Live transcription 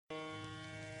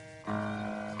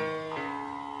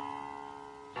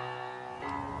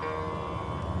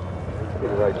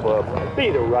right club. Be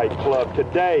the right club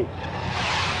today.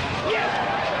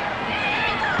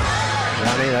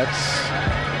 Johnny, that's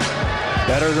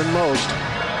better than most.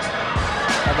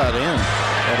 How about in?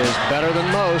 That is better than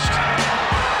most.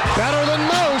 Better than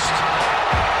most!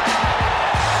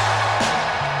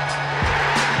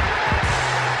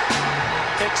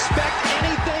 Expect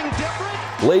anything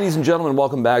different? Ladies and gentlemen,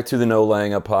 welcome back to the No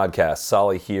Laying Up podcast.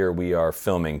 Solly here. We are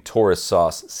filming Tourist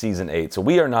Sauce Season 8. So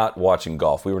we are not watching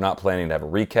golf. We were not planning to have a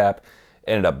recap.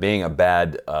 Ended up being a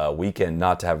bad weekend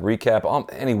not to have a recap.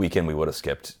 Any weekend we would have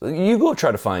skipped. You go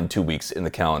try to find 2 weeks in the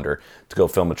calendar to go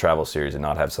film a travel series and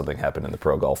not have something happen in the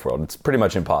pro golf world. It's pretty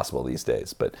much impossible these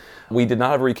days. But we did not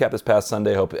have a recap this past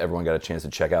Sunday. Hope everyone got a chance to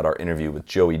check out our interview with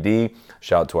Joey D.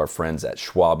 Shout out to our friends at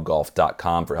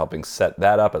schwabgolf.com for helping set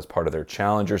that up as part of their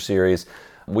Challenger series.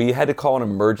 We had to call an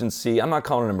emergency. I'm not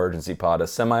calling it an emergency pod, a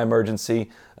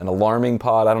semi-emergency, an alarming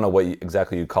pod. I don't know what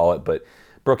exactly you call it, but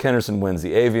Brooke Henderson wins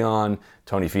the Avion.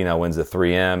 Tony Finau wins the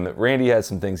 3M. Randy has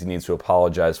some things he needs to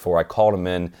apologize for. I called him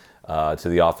in to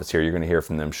the office here. You're going to hear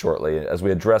from them shortly as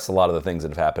we address a lot of the things that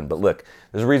have happened. But look,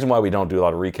 there's a reason why we don't do a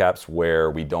lot of recaps where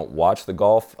we don't watch the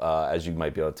golf. As you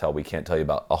might be able to tell, we can't tell you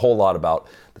about a whole lot about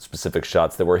the specific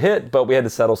shots that were hit, but we had to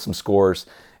settle some scores.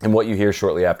 And what you hear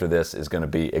shortly after this is going to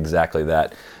be exactly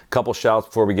that. Couple shouts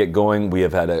before we get going. We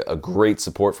have had a great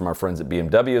support from our friends at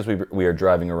BMW as we are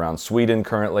driving around Sweden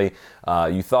currently.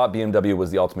 You thought BMW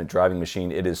was the ultimate driving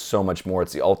machine. It is so much more.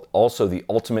 It's also the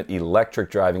ultimate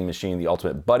electric driving machine, the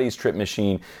ultimate buddies trip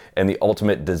machine, and the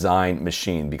ultimate design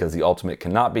machine, because the ultimate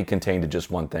cannot be contained to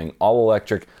just one thing. All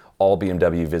electric, all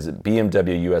BMW. Visit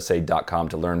bmwusa.com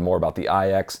to learn more about the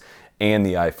iX and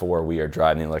the i4. We are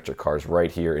driving electric cars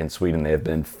right here in Sweden. They have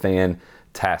been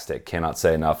fantastic. Cannot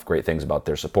say enough great things about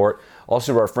their support.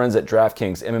 Also, to our friends at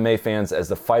DraftKings, MMA fans, as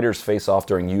the fighters face off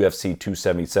during UFC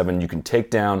 277, you can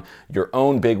take down your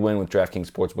own big win with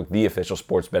DraftKings Sportsbook, the official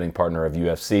sports betting partner of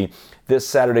UFC. This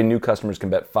Saturday, new customers can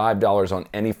bet $5 on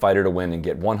any fighter to win and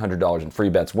get $100 in free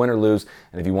bets, win or lose.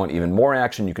 And if you want even more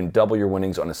action, you can double your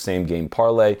winnings on a same-game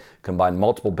parlay. Combine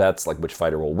multiple bets like which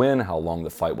fighter will win, how long the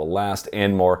fight will last,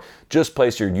 and more. Just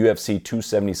place your UFC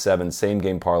 277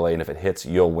 same-game parlay, and if it hits,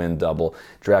 you'll win double.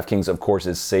 DraftKings, of course,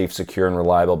 is safe, secure, and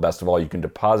reliable. Best of all, you can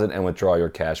deposit and withdraw your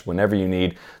cash whenever you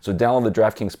need. So download the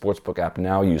DraftKings Sportsbook app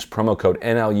now. Use promo code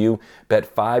NLU.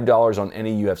 Bet $5 on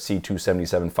any UFC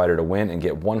 277 fighter to win and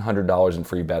get $100 in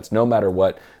free bets no matter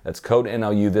what. That's code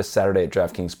NLU this Saturday at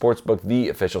DraftKings Sportsbook, the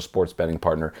official sports betting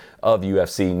partner of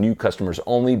UFC. New customers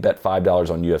only. Bet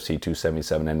 $5 on UFC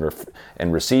 277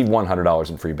 and receive $100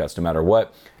 in free bets no matter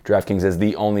what. DraftKings is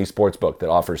the only sportsbook that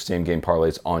offers same-game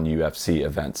parlays on UFC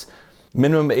events.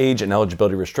 Minimum age and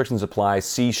eligibility restrictions apply.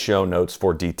 See show notes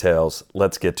for details.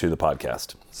 Let's get to the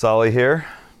podcast. Solly here.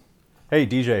 Hey,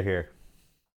 DJ here.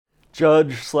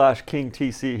 Judge/King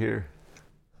TC here.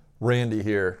 Randy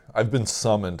here. I've been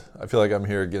summoned. I feel like I'm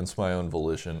here against my own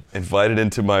volition. Invited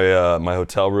into my my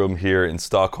hotel room here in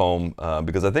Stockholm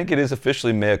because I think it is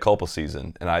officially mea culpa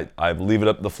season, and I leave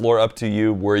the floor up to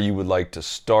you where you would like to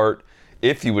start,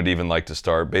 if you would even like to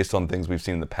start, based on things we've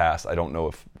seen in the past. I don't know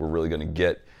if we're really going to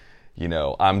get,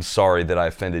 I'm sorry that I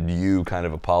offended you kind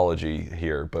of apology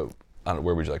here, but I don't know,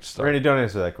 where would you like to start? Randy, don't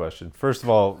answer that question. First of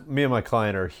all, me and my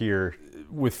client are here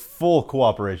with full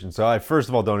cooperation, so I first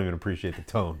of all don't even appreciate the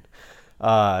tone.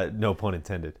 No pun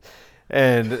intended.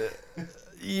 And,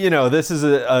 this is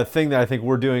a thing that I think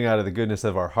we're doing out of the goodness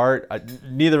of our heart.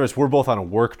 Neither of us, we're both on a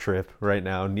work trip right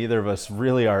now. Neither of us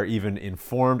really are even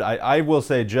informed. I will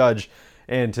say, Judge,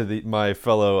 and to my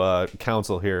fellow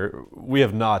counsel here, we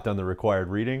have not done the required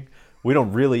reading. We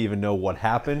don't really even know what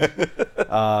happened.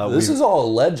 This is all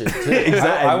alleged, too.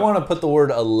 Exactly. I want to put the word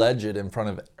alleged in front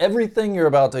of everything you're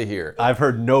about to hear. I've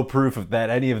heard no proof of that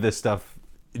any of this stuff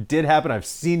did happen. I've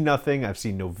seen nothing. I've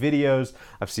seen no videos.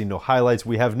 I've seen no highlights.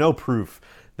 We have no proof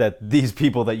that these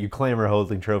people that you claim are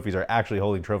holding trophies are actually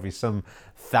holding trophies some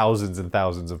thousands and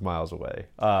thousands of miles away.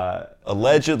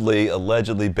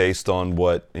 Allegedly based on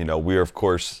what, we are, of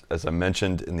course, as I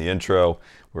mentioned in the intro,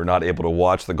 we're not able to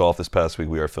watch the golf this past week.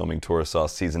 We are filming Tourist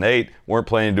Sauce Season 8. Weren't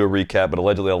planning to do a recap, but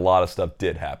allegedly a lot of stuff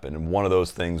did happen. And one of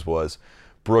those things was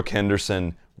Brooke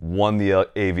Henderson won the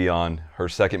Avion, her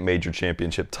second major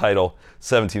championship title,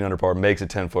 17 under par, makes a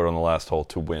 10-footer on the last hole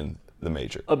to win the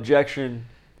major. Objection.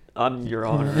 I'm your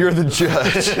honor. You're the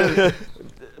judge.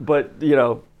 But,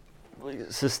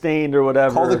 sustained or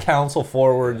whatever. Call the counsel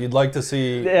forward. You'd like to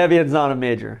see... The Avion's not a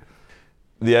major.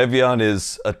 The Avion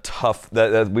is a tough,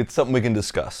 it's something we can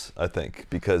discuss, I think,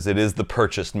 because it is the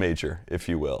purchased major, if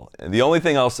you will. And the only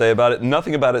thing I'll say about it,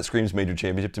 nothing about it screams major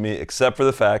championship to me, except for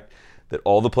the fact that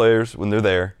all the players, when they're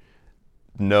there,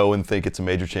 know and think it's a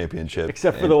major championship.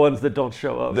 Except for the ones that don't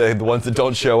show up. The ones that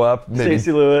don't show up, maybe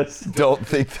Stacey Lewis, don't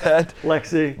think that.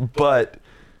 Lexi. But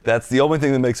that's the only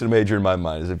thing that makes it a major in my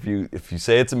mind, is if you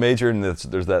say it's a major and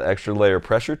there's that extra layer of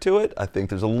pressure to it, I think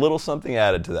there's a little something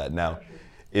added to that. Now,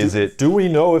 do we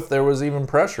know if there was even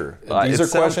pressure? These are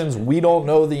questions we don't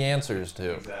know the answers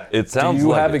to. It sounds Do you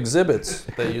like have it. exhibits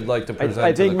that you'd like to present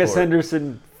I to think the Miss court?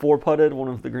 Henderson 4-putted one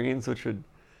of the greens, which would...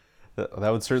 That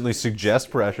would certainly suggest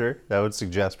pressure.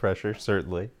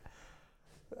 Certainly.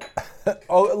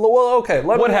 Oh, well, okay.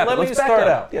 What happened? Let me Let's back start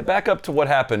up. out. Yeah, back up to what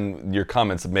happened. Your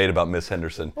comments made about Miss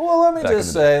Henderson. Well, let me back in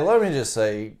just the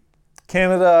say,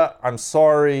 Canada, I'm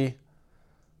sorry.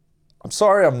 I'm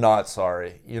sorry I'm not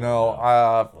sorry. You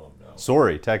know,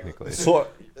 Sorry, technically. sorry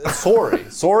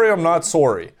I'm not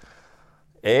sorry.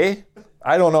 I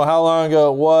don't know how long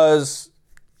ago it was.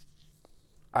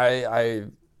 I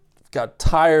got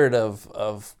tired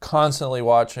of constantly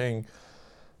watching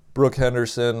Brooke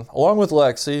Henderson, along with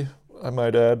Lexi, I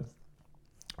might add,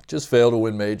 just fail to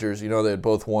win majors. You know, they had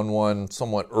both won one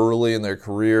somewhat early in their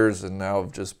careers and now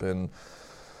have just been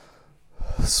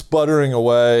sputtering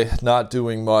away, not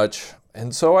doing much.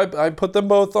 And so I put them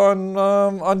both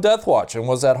on death watch. And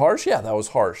was that harsh? Yeah, that was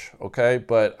harsh. Okay,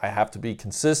 but I have to be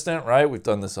consistent, right? We've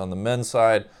done this on the men's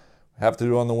side. We have to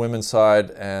do it on the women's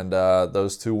side. And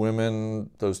those two women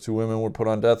were put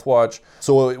on death watch.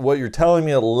 So what you're telling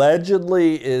me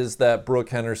allegedly is that Brooke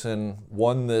Henderson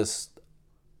won this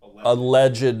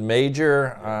alleged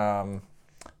major.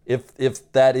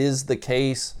 If that is the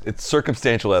case, It's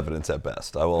circumstantial evidence at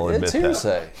best. I will admit it's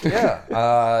that. hearsay.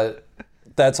 Yeah.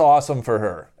 That's awesome for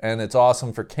her. And it's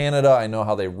awesome for Canada. I know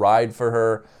how they ride for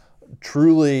her.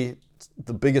 Truly,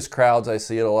 the biggest crowds I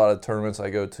see at a lot of tournaments I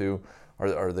go to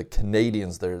are the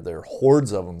Canadians. They're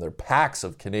hordes of them. They're packs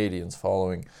of Canadians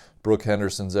following Brooke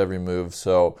Henderson's every move.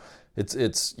 So it's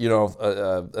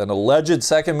an alleged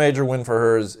second major win for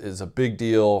her is a big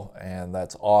deal, and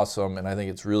that's awesome. And I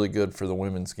think it's really good for the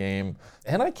women's game.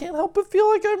 And I can't help but feel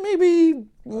like I maybe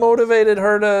motivated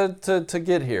her to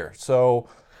get here. So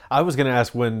I was going to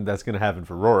ask when that's going to happen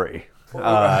for Rory.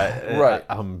 Right.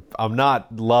 I'm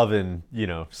not loving,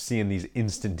 seeing these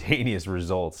instantaneous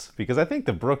results, because I think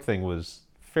the Brooke thing was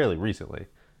fairly recently.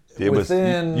 It was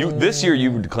this year.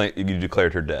 You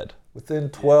declared her dead. Within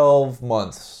 12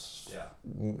 months,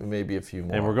 maybe a few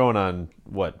more. And we're going on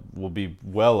what will be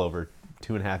well over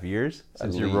 2.5 years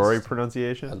since your least. Rory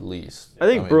pronunciation. At least. I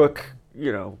think Brooke,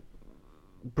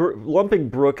 lumping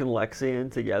Brooke and Lexi in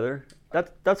together,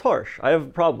 that's harsh. I have a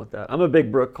problem with that. I'm a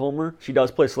big Brooke Colmer. She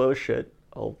does play slow as shit.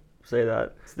 I'll say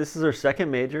that. This is her second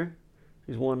major.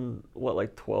 She's won,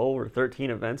 12 or 13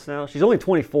 events now? She's only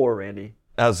 24, Randy.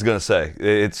 I was gonna say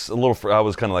it's a little. I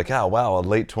was kind of like, oh wow, a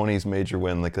late 20s major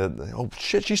win. Like, oh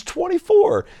shit, she's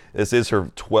 24. This is her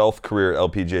 12th career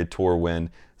LPGA Tour win.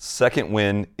 Second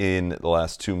win in the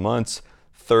last 2 months.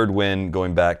 Third win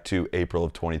going back to April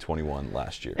of 2021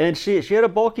 last year. And she had a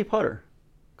bulky putter.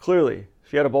 Clearly,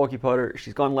 she had a bulky putter.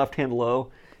 She's gone left-hand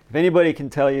low. If anybody can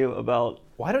tell you about...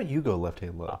 Why don't you go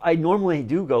left-hand low? I normally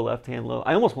do go left-hand low.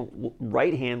 I almost went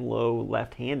right-hand low,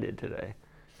 left-handed today.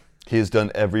 He has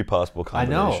done every possible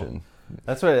combination. I know.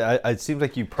 That's why it seems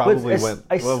like you probably went...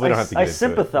 we don't have to get I into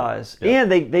sympathize. it. Yeah.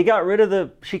 And they got rid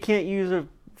of she can't use a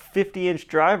 50-inch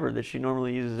driver that she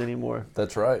normally uses anymore.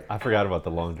 That's right. I forgot about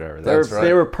the long driver. That's right.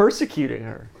 They were persecuting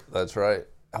her. That's right.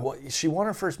 Well, she won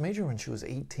her first major when she was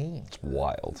 18. It's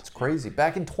wild. It's crazy.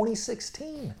 Back in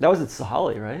 2016. That was at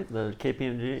Sahali, right? The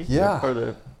KPMG? Yeah. Or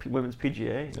the Women's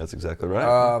PGA. That's exactly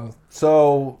right.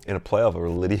 So in a playoff over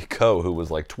Lydia Ko, who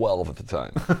was like 12 at the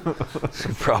time. So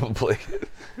probably.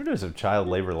 There's some child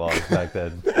labor laws back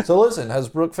then. So listen, has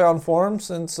Brooke found form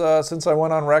since I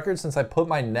went on record, since I put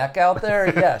my neck out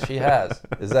there? Yeah, she has.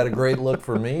 Is that a great look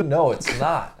for me? No, it's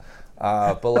not.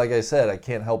 But like I said, I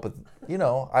can't help it.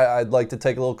 I'd like to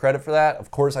take a little credit for that.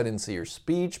 Of course, I didn't see her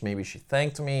speech. Maybe she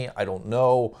thanked me. I don't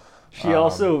know. She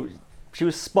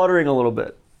was sputtering a little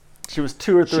bit. She was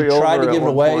 2 or 3 over. She tried to at give it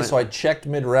one away, point. so I checked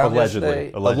mid-round yesterday.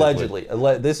 Allegedly.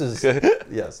 This is,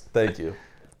 yes, thank you.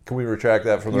 Can we retract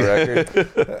that from the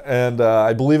record? And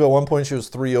I believe at one point she was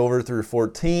 3 over through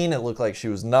 14. It looked like she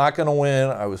was not going to win.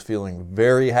 I was feeling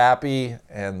very happy.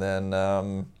 And then...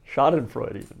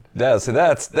 Schadenfreude even. That's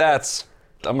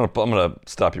I'm gonna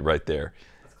stop you right there.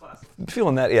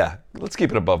 Feeling that, yeah. Let's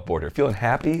keep it above board here. Feeling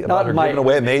happy about her giving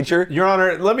away a major. Your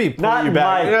Honor, let me point Not you in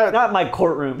back. not my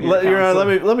courtroom. Here, Your Honor,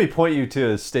 counsel. let me point you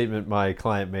to a statement my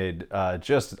client made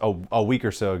just a week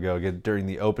or so ago during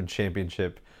the Open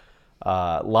Championship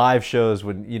live shows,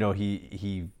 when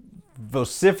he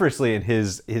vociferously in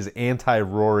his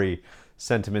anti-Rory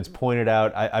sentiments pointed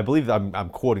out. I believe I'm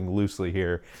quoting loosely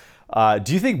here.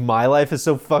 Do you think my life is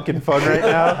so fucking fun right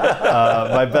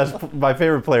now? My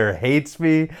favorite player hates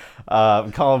me.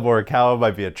 Colin Morikawa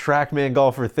might be a TrackMan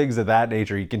golfer, things of that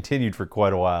nature. He continued for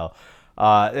quite a while.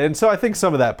 And so I think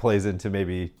some of that plays into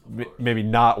maybe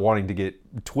not wanting to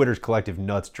get Twitter's collective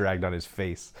nuts dragged on his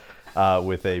face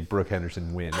with a Brooke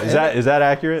Henderson win. Is that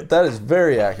accurate? That is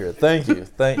very accurate. Thank you.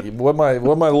 What my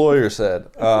lawyer said.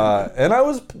 And I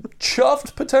was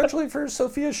chuffed potentially for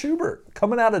Sophia Schubert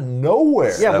coming out of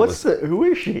nowhere. Yeah, who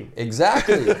is she?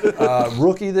 Exactly.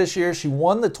 Rookie this year. She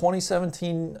won the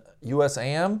 2017 US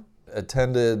Am,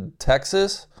 attended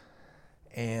Texas,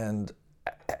 and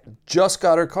just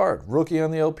got her card. Rookie on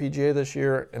the LPGA this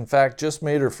year. In fact, just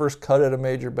made her first cut at a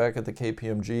major back at the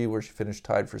KPMG, where she finished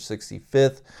tied for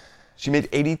 65th. She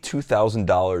made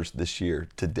 $82,000 this year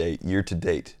to date.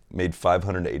 Made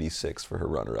 $586 for her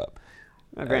runner-up.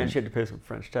 Granted, she had to pay some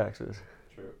French taxes.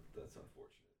 True, that's unfortunate.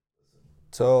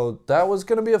 So that was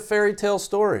going to be a fairy tale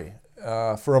story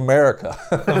for America.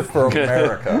 For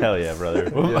America. Hell yeah,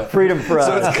 brother. Yeah. Freedom for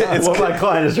us. It's what my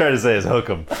client is trying to say is hook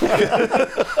 'em.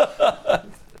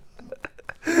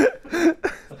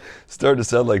 Started to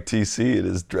sound like TC in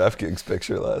his DraftKings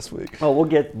picture last week. Oh, we'll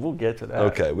get to that.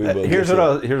 Okay, we will. Here's what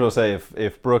I'll say.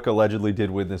 If Brooke allegedly did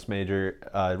win this major,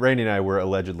 Randy and I were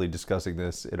allegedly discussing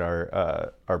this in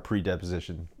our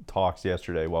pre-deposition talks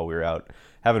yesterday while we were out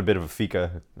having a bit of a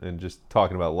fika and just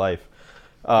talking about life.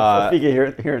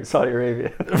 Fika here in Saudi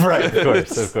Arabia. Right, of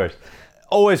course.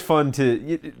 Always fun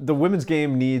the women's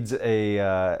game needs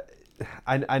a.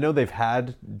 I know they've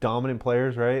had dominant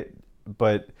players, right?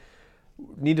 But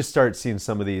need to start seeing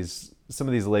some of these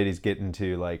ladies get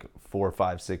into like 4,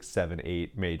 5, 6, 7,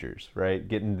 8 majors, right?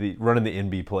 Running the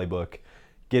NB playbook,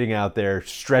 getting out there,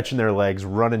 stretching their legs,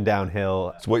 running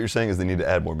downhill. So what you're saying is they need to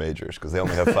add more majors because they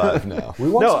only have 5 now. We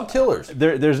want some killers.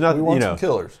 There's nothing. We want some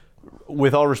killers.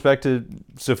 With all respect to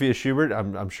Sophia Schubert,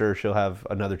 I'm sure she'll have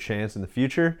another chance in the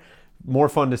future. More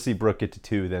fun to see Brooke get to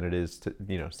 2 than it is to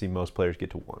see most players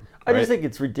get to 1. Right? I just think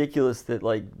it's ridiculous that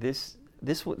like this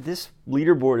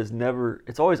leaderboard is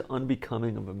it's always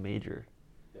unbecoming of a major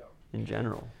in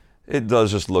general. It does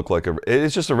just look like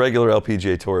it's just a regular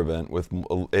LPGA Tour event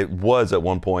it was at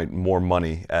one point more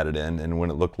money added in, and when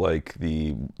it looked like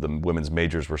the women's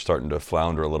majors were starting to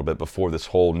flounder a little bit before this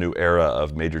whole new era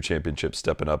of major championships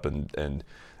stepping up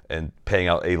and paying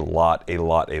out a lot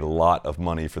of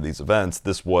money for these events,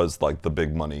 this was like the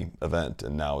big money event,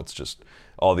 and now it's just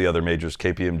all the other majors,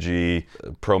 KPMG,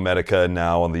 ProMedica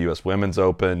now on the U.S. Women's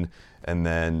Open, and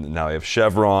then now we have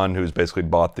Chevron, who's basically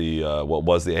bought the what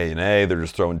was the A&A. They're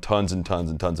just throwing tons and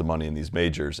tons and tons of money in these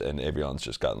majors, and Avion's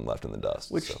just gotten left in the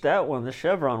dust. The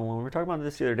Chevron one, we were talking about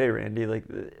this the other day, Randy. Like,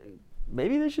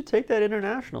 maybe they should take that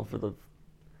international for the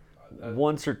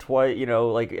once or twice,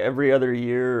 like every other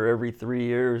year or every 3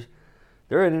 years.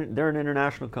 They're an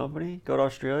international company. Go to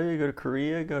Australia, go to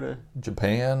Korea, go to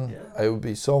Japan. Yeah. It would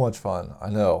be so much fun. I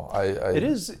know. It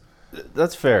is.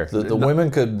 That's fair. The women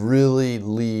could really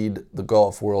lead the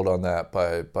golf world on that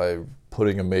by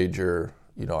putting a major,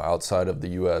 outside of the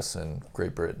U.S. and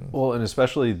Great Britain. Well, and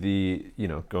especially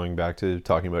going back to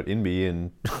talking about INBI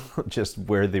and just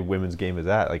where the women's game is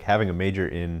at, like having a major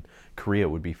in Korea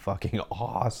would be fucking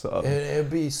awesome. It'd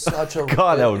be such a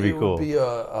God, that would be cool. It would be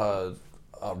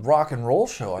a rock and roll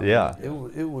show. I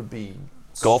mean, it would be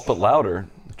golf but louder.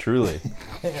 Truly.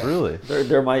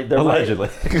 There might be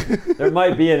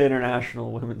an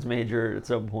international women's major at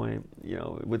some point,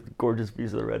 with gorgeous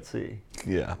views of the Red Sea.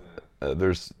 Yeah,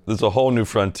 there's a whole new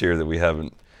frontier that we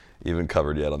haven't even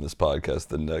covered yet on this podcast.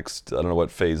 The next, I don't know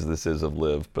what phase this is of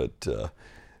LIV, but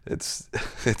it's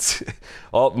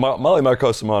all. Molly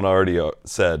Marcosimon already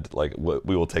said like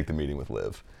we will take the meeting with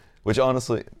LIV. Which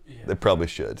honestly, they probably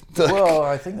should. Well,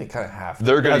 I think they kind of have to.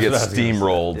 They're going to get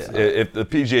steamrolled. Yeah. If the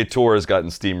PGA Tour has gotten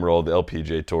steamrolled, the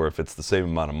LPGA Tour, if it's the same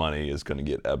amount of money, is going to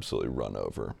get absolutely run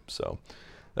over. So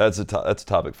that's a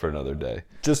topic for another day.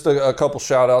 Just a couple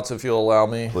shout-outs, if you'll allow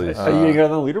me. Please. Are you going to get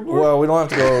on the leaderboard? Well, we don't have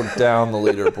to go down the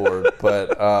leaderboard,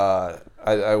 but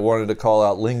I wanted to call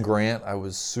out Lynn Grant. I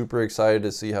was super excited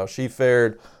to see how she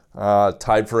fared.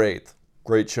 Tied for 8th.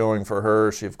 Great showing for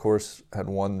her. She, of course, had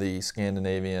won the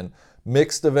Scandinavian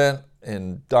mixed event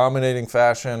in dominating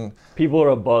fashion. People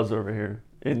are abuzz over here.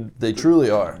 They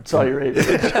truly are. Saudi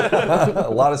Arabia.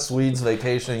 A lot of Swedes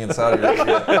vacationing in Saudi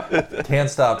Arabia. Can't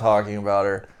stop talking about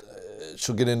her.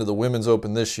 She'll get into the Women's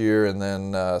Open this year, and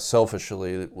then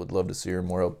selfishly would love to see her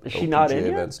more LPGA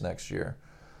events next year.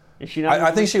 Is she not?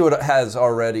 I think she has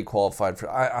already qualified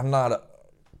for. I'm not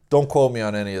don't quote me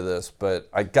on any of this, but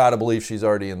I gotta believe she's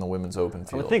already in the women's open I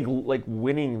field. would think like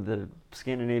winning the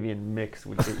Scandinavian mix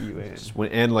would get you in.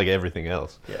 And like everything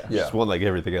else. Yeah. Just one like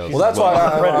everything else. Well, that's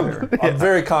why Predator. I'm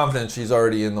very confident she's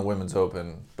already in the women's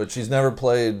open, but she's never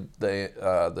played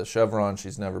the Chevron.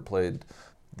 She's never played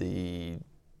the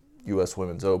U.S.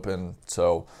 Women's Open,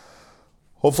 so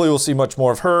hopefully we'll see much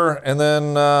more of her. And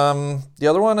then the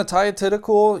other one, Ataya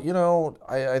Titikul, you know,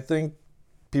 I think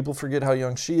people forget how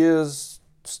young she is.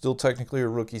 Still technically a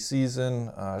rookie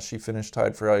season. She finished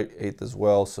tied for 8th as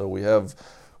well. So we have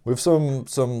some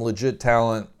legit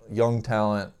talent, young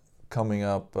talent coming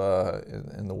up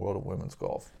in the world of women's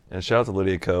golf. And shout out to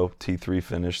Lydia Ko, T3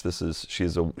 finish.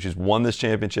 She's won this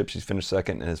championship. She's finished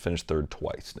second and has finished third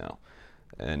twice now,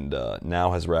 and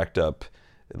now has racked up,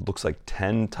 it looks like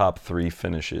 10 top 3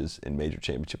 finishes in major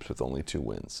championships with only 2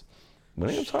 wins.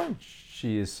 Winning is hard.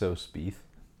 She is so Spieth.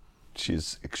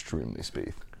 She's extremely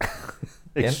Spieth.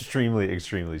 Extremely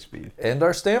Spieth. And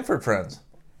our Stanford friends.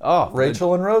 Oh,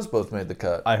 Rachel and Rose both made the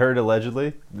cut. I heard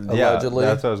allegedly. Allegedly. Yeah,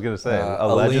 that's what I was going to say.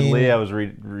 Aline, I was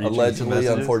reading some allegedly,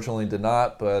 messages. unfortunately, did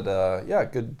not. But yeah,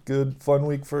 good fun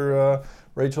week for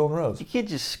Rachel and Rose. You can't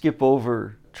just skip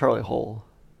over Charlie Hull.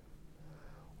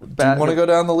 Do you want to go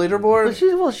down the leaderboard?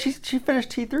 She finished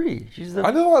T3. She's the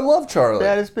I know, I love Charlie.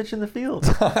 baddest bitch in the field.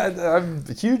 I'm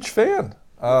a huge fan.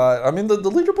 I mean, the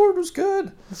leaderboard was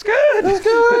good. It's good.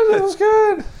 It was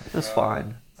good. It's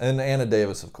fine. And Anna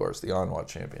Davis, of course, the Onwat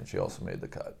champion, she also made the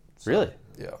cut. So, Really?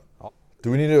 Yeah.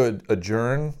 Do we need to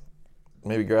adjourn?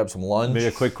 Maybe grab some lunch? Maybe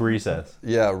a quick recess.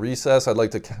 Yeah, recess. I'd like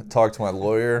to talk to my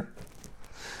lawyer.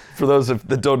 For those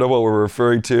that don't know what we're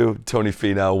referring to, Tony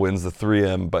Finau wins the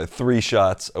 3M by 3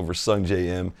 shots over Sung Jae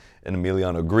Im and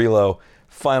Emiliano Grillo.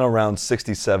 Final round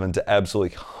 67 to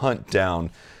absolutely hunt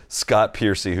down Scott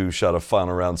Piercy, who shot a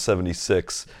final round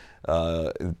 76.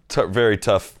 Very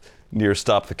tough near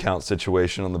stop the count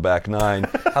situation on the back 9.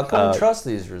 How can we trust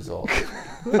these results?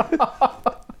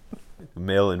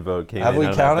 Mail-in vote came Have in.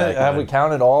 we counted? Have we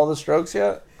counted all the strokes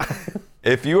yet?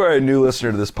 If you are a new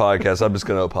listener to this podcast, I'm just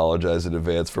going to apologize in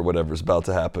advance for whatever's about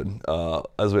to happen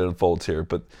as it unfolds here.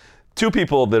 But 2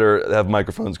 people that have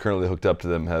microphones currently hooked up to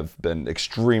them have been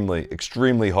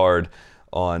extremely hard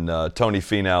on Tony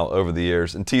Finau over the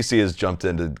years, and TC has jumped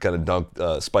in to kind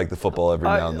of spike the football every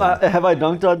now and then. Have I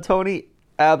dunked on Tony?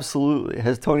 Absolutely.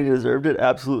 Has Tony deserved it?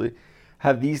 Absolutely.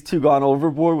 Have these 2 gone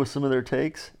overboard with some of their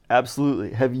takes?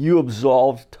 Absolutely. Have you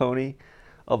absolved Tony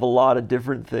of a lot of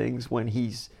different things when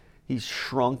he's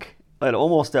shrunk at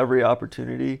almost every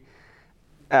opportunity?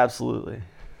 Absolutely.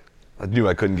 I knew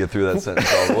I couldn't get through that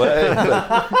sentence all the way.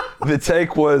 But the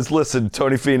take was, listen,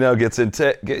 Tony Finau gets in.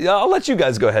 I'll let you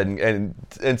guys go ahead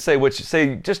and say what you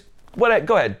say. Just go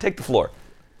ahead, take the floor.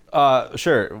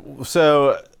 Sure.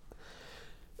 So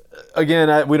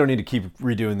again, we don't need to keep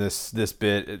redoing this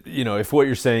bit. You know, if what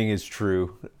you're saying is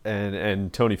true,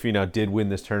 and Tony Finau did win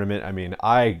this tournament, I mean,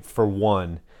 I for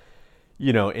one,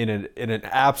 you know, in an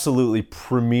absolutely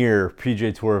premier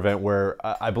PGA Tour event where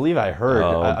I believe I heard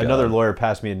another lawyer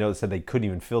passed me a note that said they couldn't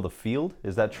even fill the field.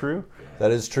 Is that true?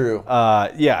 That is true.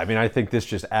 Yeah, I mean, I think this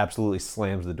just absolutely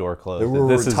slams the door closed. There were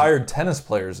retired tennis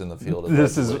players in the field.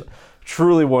 This is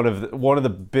truly one of the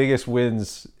biggest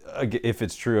wins, if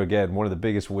it's true again, one of the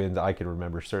biggest wins I can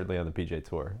remember, certainly on the PGA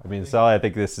Tour. I mean, Sally, I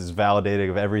think this is validating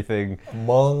of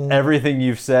everything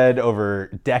you've said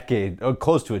over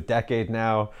close to a decade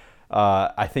now.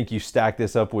 I think you stack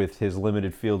this up with his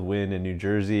limited field win in New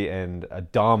Jersey and a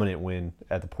dominant win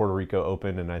at the Puerto Rico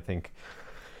Open, and I think,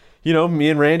 you know, me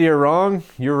and Randy are wrong.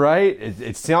 You're right.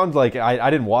 It sounds like I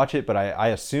didn't watch it, but I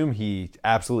assume he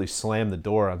absolutely slammed the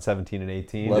door on 17 and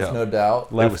 18. Left no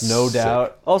doubt. Left no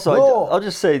doubt. Also, No. I'll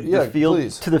just say Yeah,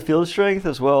 please. to the field strength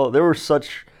as well. There were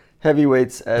such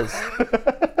heavyweights as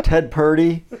Ted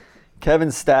Purdy, Kevin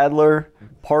Stadler,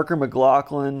 Parker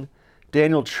McLaughlin,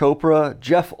 Daniel Chopra,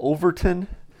 Jeff Overton,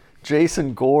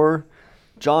 Jason Gore,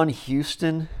 John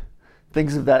Houston,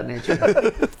 things of that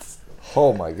nature.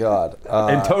 Oh my God!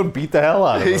 And Tone beat the hell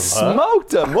out of him. He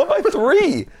smoked him. 1 by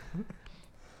 3.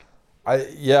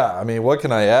 I mean, what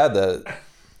can I add that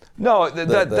No,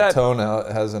 that Tone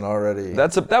hasn't already?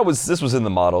 This was in the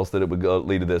models that it would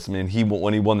lead to this. I mean,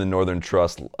 when he won the Northern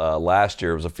Trust last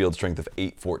year, it was a field strength of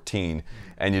 814,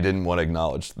 and you didn't want to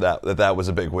acknowledge that was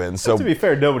a big win. So to be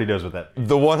fair, nobody knows what that means.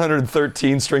 the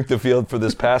 113 strength of field for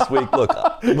this past week. Look,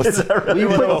 Is that really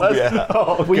what it was? Yeah.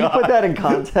 Oh, Will you put that in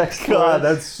context? God,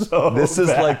 that's so This is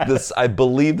bad. like this, I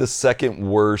believe, the second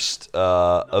worst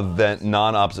event,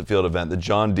 non-opposite field event. The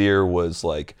John Deere was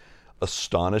like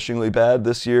astonishingly bad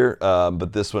this year,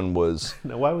 but this one was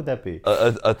Now, why would that be?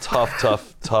 a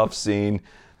tough scene.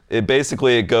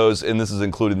 It goes, and this is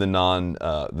including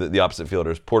the opposite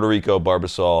fielders: Puerto Rico,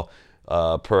 Barbasol,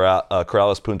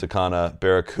 Corrales, Punta Cana,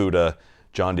 Barracuda,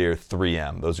 John Deere,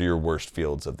 3M. Those are your worst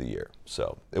fields of the year.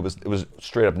 So it was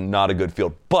straight up not a good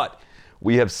field. But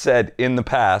we have said in the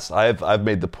past, I've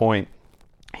made the point,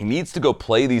 he needs to go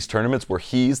play these tournaments where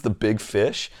he's the big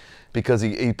fish, because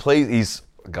he's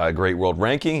got a great world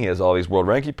ranking. He has all these world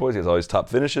ranking points. He has all these top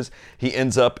finishes. He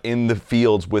ends up in the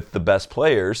fields with the best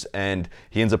players, and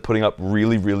he ends up putting up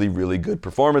really, really, really good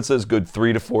performances, good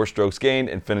 3 to 4 strokes gained,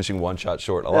 and finishing one shot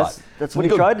short a lot. That's what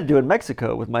he tried to do in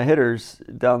Mexico with my hitters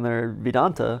down there,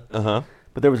 Vidanta.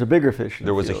 But there was a bigger fish.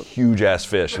 There was a huge ass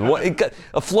fish, and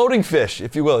a floating fish,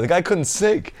 if you will. The guy couldn't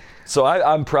sink. So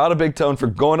I'm proud of Big Tone for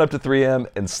going up to 3M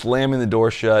and slamming the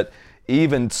door shut.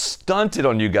 Even stunted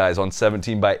on you guys on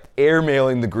 17 by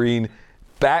airmailing the green,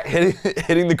 back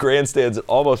hitting the grandstands and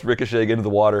almost ricocheting into the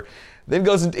water. Then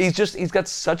goes and he's got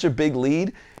such a big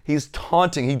lead. He's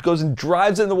taunting. He goes and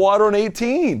drives in the water on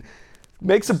 18.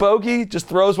 Makes a bogey, just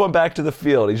throws one back to the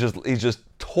field. He's just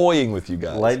toying with you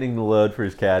guys. Lightening the load for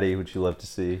his caddy, which you love to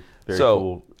see. Very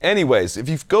cool. Anyways, if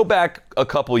you go back a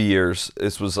couple years,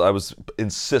 I was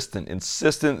insistent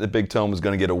that Big Tone was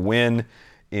going to get a win.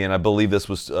 And I believe this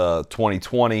was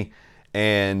 2020,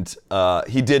 and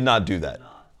he did not do that.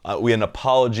 We had an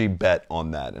apology bet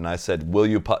on that, and I said,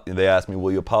 they asked me,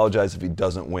 will you apologize if he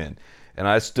doesn't win? And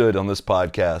I stood on this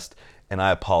podcast, and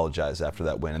I apologized after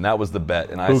that win, and that was the bet.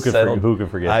 And who can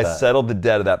forget that? I settled the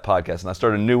debt of that podcast, and I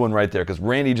started a new one right there, because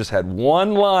Randy just had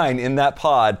one line in that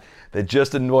pod that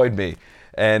just annoyed me.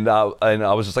 And I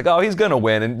was just like, oh, he's going to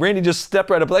win. And Randy just stepped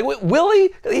right up like, will he?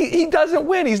 He doesn't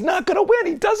win. He's not going to win.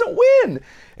 He doesn't win.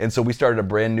 And so we started a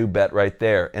brand new bet right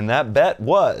there. And that bet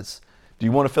was, do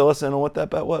you want to fill us in on what that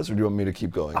bet was, or do you want me to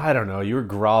keep going? I don't know. You were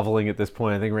groveling at this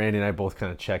point. I think Randy and I both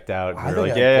kind of checked out. We were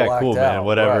like, I cool, blacked man. out.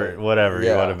 Whatever.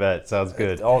 Yeah. You want to bet. Sounds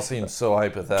good. It all seems so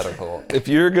hypothetical. If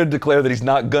you're going to declare that he's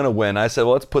not going to win, I said,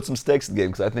 well, let's put some stakes in the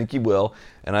game, because I think he will.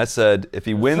 And I said, if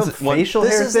he wins... facial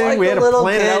This hair is thing? like We had the to little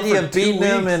plan it out kid, for you 2 beating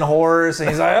him weeks. in horse, and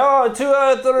he's like, oh, 2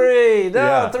 out of 3. No,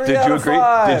 Yeah. 3 out of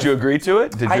 5. Did you agree to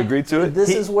it? This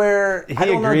is where, I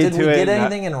don't know, agreed did we to it, get and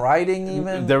anything in writing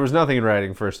even? There was nothing in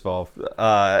writing, first of all.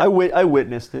 I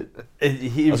witnessed it.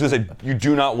 I was going to say, you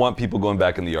do not want people going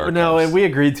back in the archives. No, and we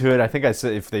agreed to it. I think I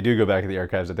said, if they do go back in the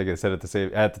archives, I think I said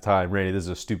at the time, Randy, this is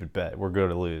a stupid bet. We're going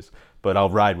to lose, but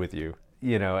I'll ride with you.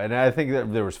 And I think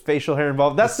that there was facial hair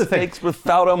involved. That's the thing. Stakes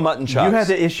without a mutton chops. You had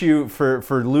to issue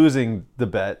for losing the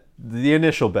bet, the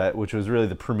initial bet, which was really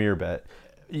the premier bet.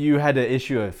 You had to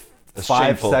issue a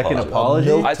 5-second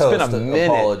apology. I spent a minute.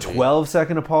 Apology.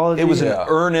 12-second apology. It was an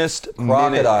earnest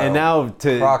minute. And now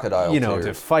Crocodile to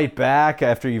tears. fight back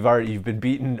after you've been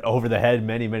beaten over the head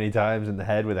many times in the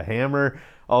head with a hammer.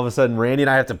 All of a sudden, Randy and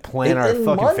I have to plan our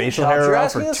fucking facial hair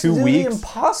out for 2 weeks. It's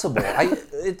impossible.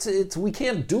 We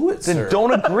can't do it, Then sir.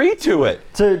 don't agree to it.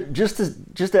 Just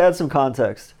to add some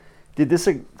context, did this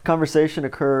conversation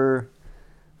occur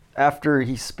after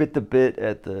he spit the bit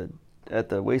at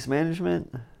the Waste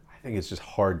Management? I think it's just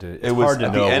hard to. It was hard to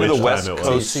at know the end of the which West time it was.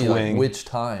 Coast See, swing. which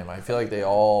time? I feel like they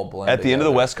all blend At the end of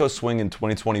the together. West Coast swing in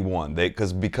 2021,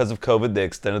 because of COVID, they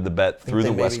extended the bet through they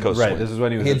the maybe- West Coast Right, swing. this is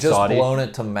when he was He had in just Saudi. blown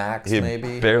it to Max, He had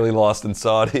maybe. barely lost in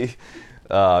Saudi. He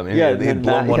had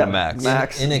blown one to Max.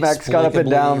 Max got up and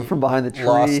down from behind the tree.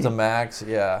 Lost to Max,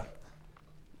 yeah.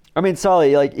 I mean,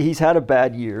 Solly, he's had a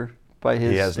bad year by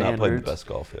his He has standards. not played the best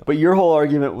golf. Yeah. But your whole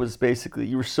argument was basically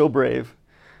you were so brave.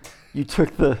 You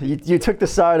took the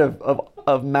side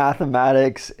of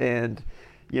mathematics and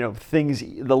things,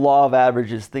 the law of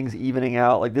averages, things evening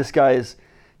out. Like this guy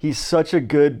he's such a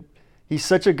good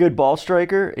ball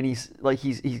striker, and he's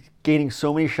gaining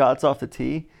so many shots off the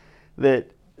tee that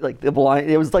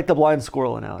it was like the blind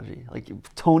squirrel analogy. Like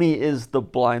Tony is the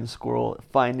blind squirrel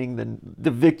finding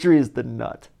the victory is the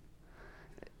nut,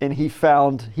 and he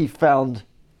found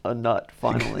a nut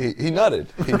finally. He nutted.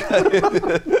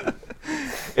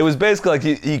 It was basically like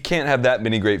he can't have that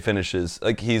many great finishes.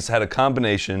 Like he's had a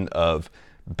combination of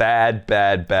bad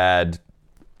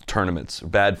tournaments,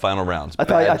 bad final rounds. I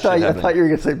thought you were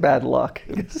gonna say bad luck.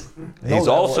 He's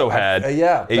also had a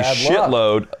bad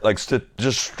shitload,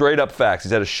 just straight up facts.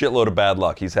 He's had a shitload of bad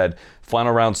luck. He's had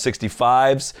final round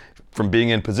 65s from being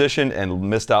in position and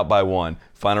missed out by 1.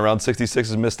 Final round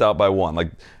 66s missed out by 1.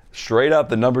 Like straight up,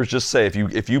 the numbers just say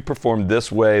if you perform this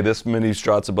way, this many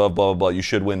shots above, blah blah blah, you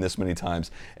should win this many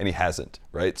times, and he hasn't.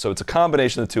 Right? So it's a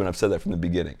combination of the two, and I've said that from the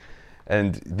beginning.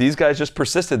 And these guys just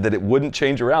persisted that it wouldn't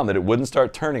change around, that it wouldn't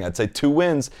start turning. I'd say 2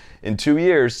 wins in 2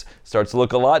 years starts to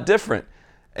look a lot different.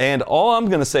 And all I'm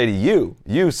going to say to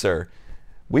you, sir,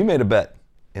 we made a bet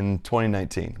in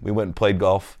 2019. We went and played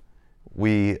golf.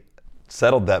 we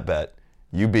settled that bet.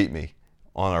 You beat me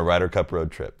on our Ryder Cup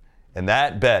road trip. And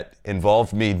that bet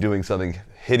involved me doing something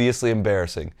hideously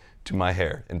embarrassing to my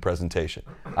hair in presentation.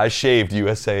 I shaved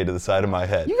USA to the side of my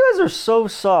head. You guys are so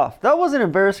soft. That wasn't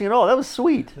embarrassing at all. That was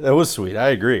sweet. That was sweet. I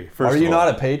agree. Are you not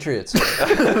a Patriots?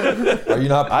 Are you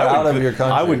not proud of your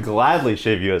country? I would gladly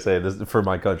shave USA for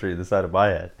my country the side of my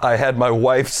head. I had my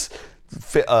wife's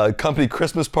company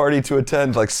Christmas party to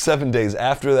attend like 7 days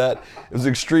after that. It was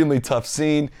an extremely tough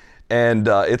scene. And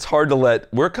it's hard to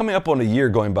we're coming up on a year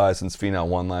going by since Finau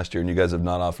won last year, and you guys have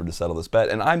not offered to settle this bet.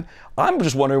 And I'm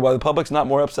just wondering why the public's not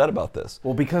more upset about this.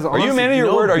 Well, because are you a man of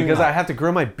your word? Or because you I have to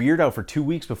grow my beard out for 2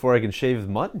 weeks before I can shave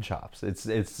mutton chops.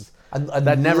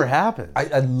 That never happens.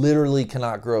 I literally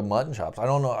cannot grow mutton chops. I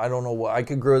don't know what I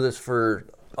could grow this for.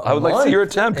 I would like to see your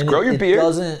attempt. Grow your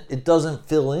beard. It doesn't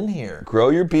fill in here. Grow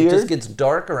your beard. It just gets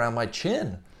dark around my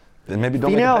chin. Then maybe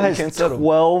don't Finau make has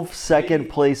 12 second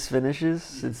place finishes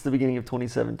since the beginning of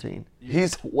 2017.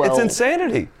 It's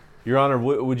insanity. Your Honor,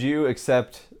 would you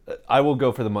accept? I will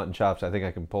go for the mutton chops. I think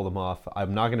I can pull them off.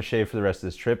 I'm not going to shave for the rest of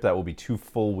this trip. That will be 2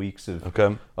 full weeks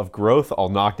of growth. I'll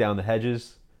knock down the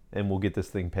hedges, and we'll get this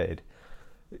thing paid.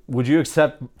 Would you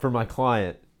accept for my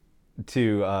client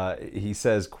to? He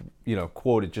says,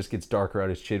 quote, it just gets darker out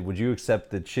his chin. Would you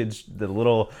accept the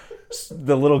little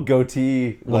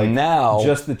goatee, now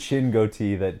just the chin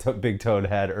goatee that Big Toad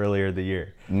had earlier in the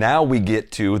year? Now we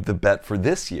get to the bet for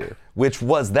this year, which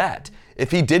was that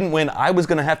if he didn't win, I was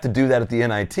going to have to do that at the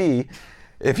NIT.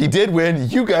 If he did win,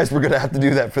 you guys were going to have to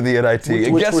do that for the NIT.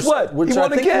 And guess what? Which he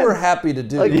won I think again. we're happy to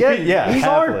do. Again, Yeah, these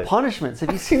happily. aren't punishments.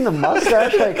 Have you seen the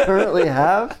mustache I currently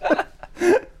have?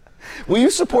 Will you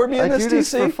support me in I this, do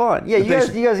this DC? for fun. Yeah, you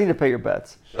guys need to pay your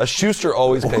bets. A Schuster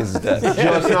always pays his debt.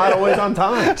 Just not always on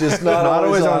time. Just not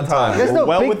always on time. You guys know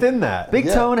Well within that. Big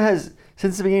Tone has,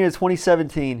 since the beginning of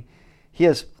 2017, he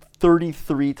has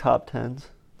 33 top 10s.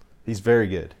 He's very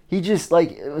good. He just,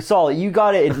 Solly, you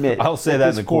got to admit. I'll say at that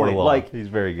in this the court of point, law. He's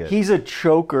very good. He's a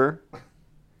choker.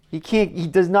 He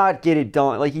does not get it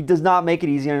done. He does not make it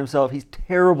easy on himself. He's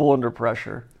terrible under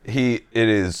pressure. It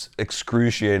is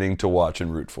excruciating to watch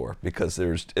and root for because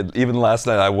even last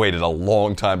night I waited a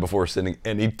long time before sending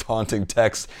any taunting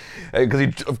text because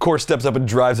he of course steps up and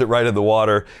drives it right in the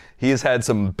water. He has had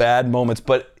some bad moments,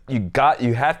 but you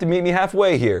have to meet me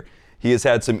halfway here. He has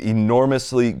had some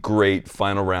enormously great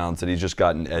final rounds that he's just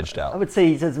gotten edged out. I would say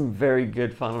he's had some very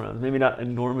good final rounds. Maybe not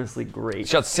enormously great. He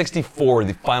shot 64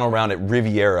 the final round at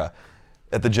Riviera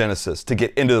at the Genesis to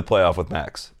get into the playoff with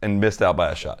Max and missed out by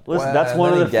a shot. Listen, Wow, that's and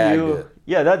one then of he the gagged few. it.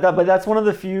 Yeah, but that's one of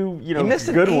the few He missed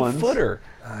an good ones. 8-footer.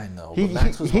 I know. He but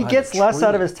Max was behind gets a less tree.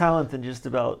 out of his talent than just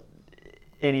about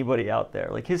anybody out there.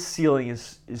 His ceiling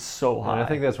is so high. And I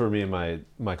think that's where me and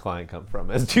my client come from,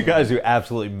 as two guys who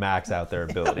absolutely max out their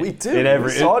ability. We do. In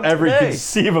We saw it every today.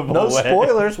 conceivable No way.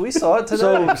 spoilers. We saw it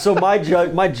today. so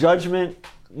my judgment,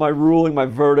 my ruling, my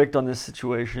verdict on this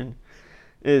situation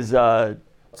is,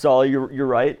 Solly, you're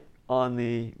right on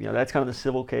the, that's kind of the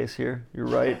civil case here. You're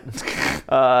right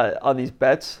on these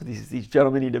bets. These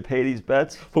gentlemen need to pay these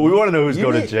bets. But we want to know who's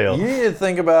going to jail. You need to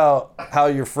think about how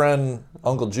your friend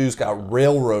Uncle Juice got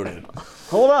railroaded.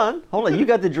 Hold on. You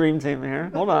got the dream team here.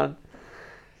 Hold on.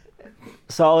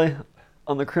 Solly,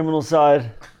 on the criminal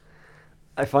side,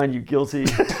 I find you guilty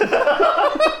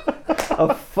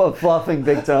of fluffing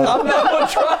Big Tone. I'm not on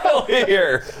trial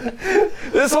here.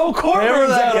 This whole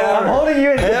courtroom's out of I'm order. holding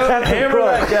you in contempt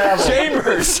of court.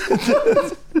 Chambers.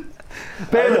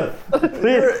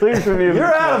 Please remove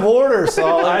You're out of order, I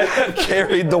Solid. have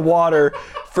carried the water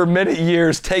for many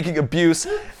years, taking abuse.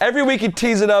 Every week he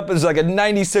tees it up, there's like a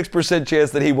 96%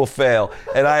 chance that he will fail.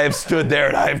 And I have stood there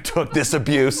and I have took this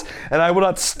abuse. And I will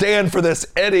not stand for this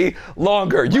any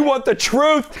longer. You want the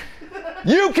truth?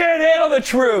 You can't handle the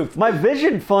truth. My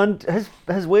Vision Fund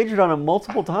has wagered on him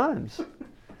multiple times.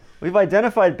 We've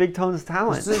identified Big Tone's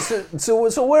talent.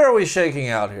 So where are we shaking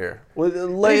out here? He's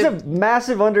a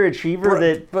massive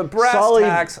underachiever but brass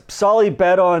tacks- Solly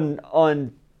bet on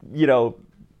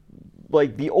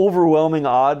the overwhelming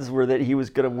odds were that he was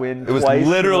going to win It was twice.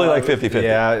 literally like 50-50.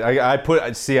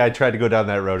 Yeah, I tried to go down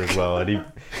that road as well, and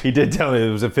he did tell me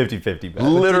it was a 50-50 bet.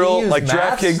 Literal, Did he use like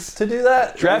maths DraftKings. to do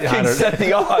that? DraftKings set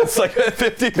the odds like a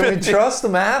 50-50. Can we trust the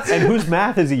math? And whose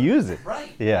math is he using?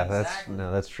 Right. Yeah,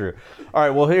 that's true. All right,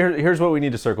 well here's what we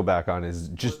need to circle back on is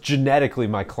just genetically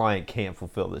my client can't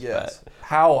fulfill this Yes. bet.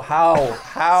 How?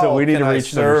 So we need can to I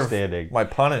reach an serve understanding. my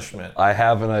punishment? I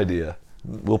have an idea.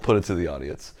 We'll put it to the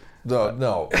audience.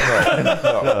 No.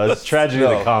 It's tragedy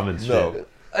of the commons. No.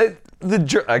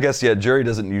 Shit. I guess, jury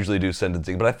doesn't usually do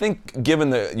sentencing, but I think given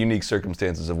the unique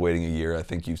circumstances of waiting a year, I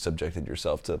think you've subjected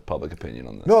yourself to public opinion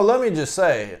on this. No, let me just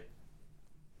say,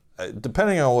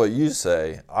 depending on what you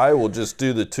say, I will just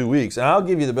do the 2 weeks, and I'll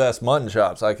give you the best mutton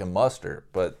chops I can muster.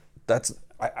 But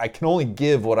I can only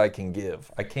give what I can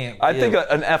give. I can't. I think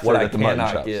an effort what I at the mutton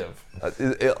cannot chops. give.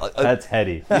 That's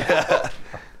heady.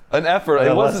 An effort.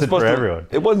 A It wasn't lesson supposed for to. everyone.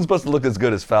 It wasn't supposed to look as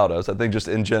good as Finau-Henderson's. I think just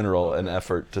in general, an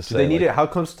effort to say. They need like, it.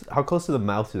 How close to the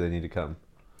mouth do they need to come?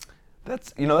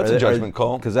 That's a judgment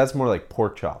call. Because that's more like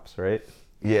pork chops, right?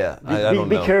 Yeah, I don't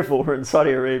Be know. careful, we're in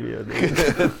Saudi Arabia.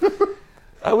 Dude.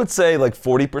 I would say like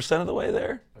 40% of the way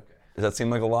there. Okay. Does that seem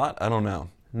like a lot? I don't know.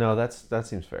 No, that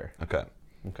seems fair. Okay.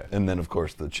 Okay. And then of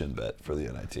course the chin bet for the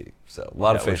NIT. So a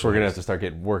lot of Which facial we're gonna hairs. have to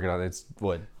start working on. It's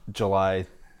what, July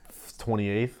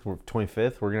 28th or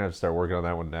 25th. We're gonna have to start working on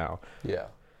that one now. Yeah.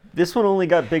 This one only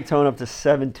got Big Tone up to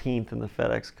 17th in the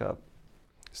FedEx Cup.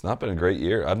 It's not been a great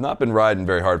year. I've not been riding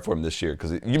very hard for him this year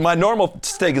because my normal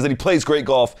take is that he plays great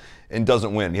golf and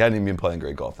doesn't win. He hadn't even been playing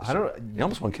great golf this year. He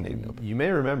almost won Canadian Open. You may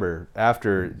remember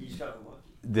after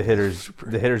the hitters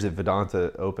at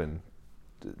Vedanta Open,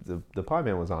 the Pie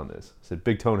Man was on this. Said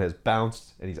Big Tone has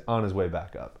bounced and he's on his way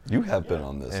back up. You have been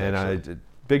on this. And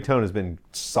Big Tone has been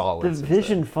solid. The since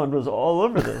Vision then. Fund was all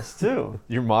over this too.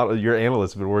 Your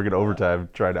analysts have been working overtime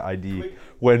trying to ID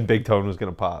when Big Tone was going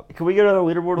to pop. Can we get on the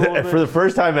leaderboard a little bit? For the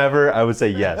first time ever, I would say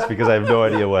yes because I have no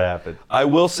idea what happened. I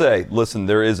will say, listen,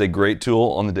 there is a great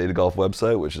tool on the Data Golf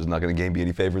website, which is not going to gain me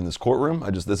any favor in this courtroom.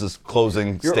 This is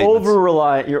closing You're statements.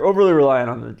 You're overly reliant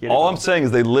on the. All I'm saying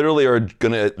is they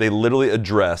literally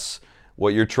address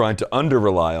what you're trying to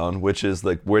under-rely on, which is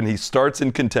like when he starts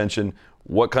in contention,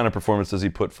 what kind of performance does he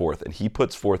put forth? And he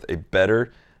puts forth a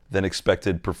better than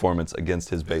expected performance against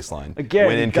his baseline. Again,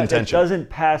 when in contention. it doesn't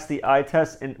pass the eye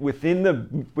test, and within the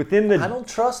I don't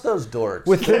trust those dorks.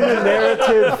 within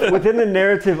the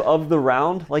narrative of the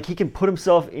round, like he can put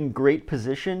himself in great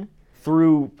position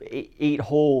through eight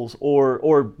holes,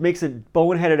 or makes a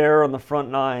boneheaded error on the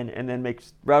front nine, and then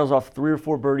rattles off 3 or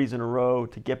 4 birdies in a row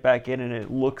to get back in, and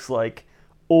it looks like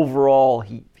overall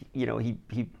he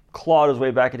clawed his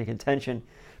way back into contention,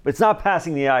 but it's not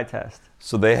passing the eye test.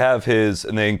 So they have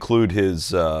and they include his,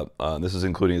 this is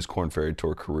including his Korn Ferry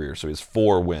Tour career. So he has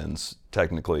 4 wins,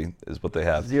 technically, is what they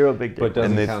have. 0 big But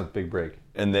difference. doesn't count big break.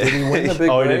 And they, Did he win the big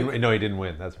break? He didn't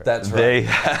win. That's right. That's right. They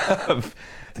have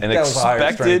an that was a higher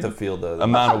strength expected of field, though.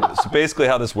 amount of, so basically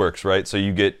how this works, right? So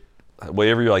you get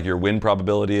whatever your win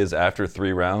probability is after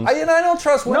 3 rounds. I don't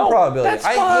trust win probability. That's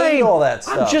I fine. hate all that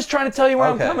stuff. I'm just trying to tell you where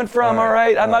Okay. I'm coming from, all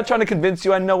right? I'm not trying to convince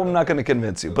you. I know I'm not going to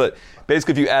convince you. But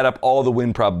basically, if you add up all the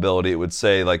win probability, it would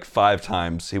say like 5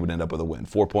 times he would end up with a win,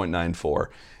 4.94.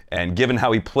 And given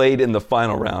how he played in the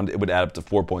final round, it would add up to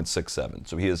 4.67.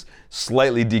 So he has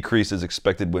slightly decreased his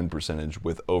expected win percentage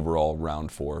with overall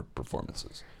round 4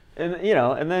 performances. And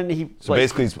and then he So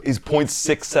basically, he's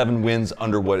 0.67 wins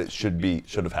under what it should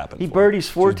have happened. he for. birdies So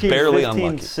he's 14, barely 15,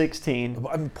 unlucky. 16.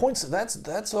 I mean, points.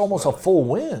 That's almost a full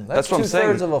win. That's what I'm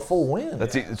saying. 2/3 of a full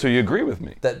win. So you agree with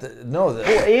me?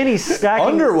 And he's stacking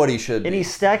under what he should be. And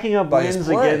he's stacking up by his wins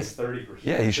play. against.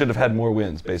 Yeah, he should have had more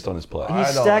wins based on his play. I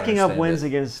He's don't stacking up understand wins it.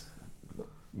 against,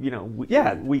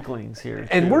 weaklings here.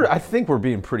 And too. I think we're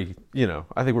being pretty,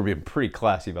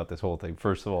 classy about this whole thing.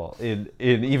 First of all, in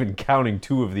even counting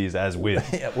 2 of these as wins.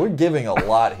 Yeah, we're giving a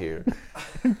lot here.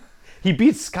 He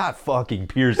beat Scott fucking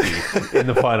Piercy in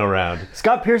the final round.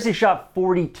 Scott Piercy shot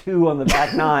 42 on the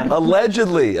back 9.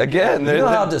 Allegedly, again. You know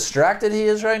how distracted he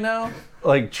is right now?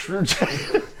 Like, we're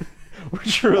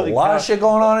truly A lot of shit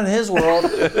going on in his world.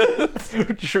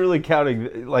 we're truly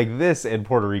counting like this and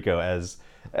Puerto Rico as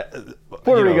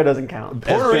Puerto Rico doesn't count.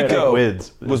 Puerto as Rico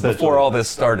wins was before all this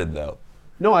started, though.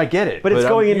 No, I get it. But it's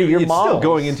going into your It's models. still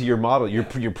going into your model.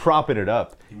 You're propping it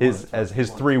up. His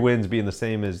 3 wins being the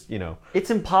same as It's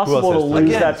Who impossible else to has lose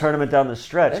three? that tournament down the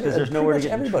stretch because there's nowhere to Pretty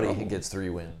get much in everybody trouble. gets 3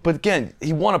 wins. But again,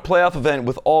 he won a playoff event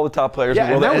with all the top players Yeah,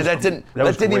 in the world. and That didn't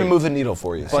great. even move the needle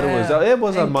for you. But it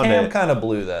was on And Monday. Cam kind of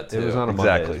blew that too. It was on a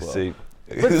Monday. exactly. as well. See.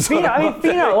 But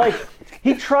Finau,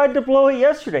 he tried to blow it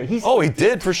yesterday. He's Oh, he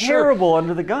did for sure. terrible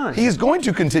under the gun. He's going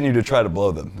to continue to try to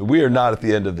blow them. We are not at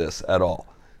the end of this at all.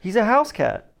 He's a house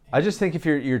cat. I just think if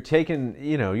you're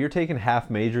taking half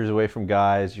majors away from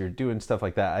guys, you're doing stuff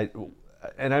like that.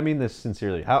 And I mean this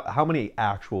sincerely. How many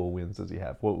actual wins does he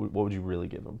have? What would you really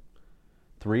give him?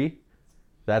 3?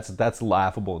 That's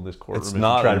laughable in this courtroom. It's if you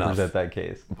not try enough. to present that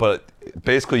case. But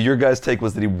basically, your guys' take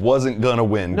was that he wasn't going to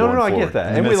win. No, going I forward get that,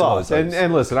 in the and we midst of all lost. these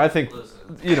And listen, I think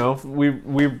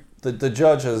we The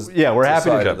judge has we're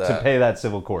happy decided to pay that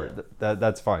civil court.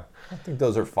 That's fine. I think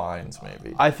those are fines,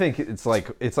 maybe. I think it's like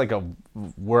from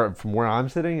where I'm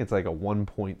sitting, it's like a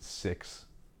 1.6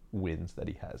 wins that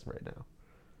he has right now.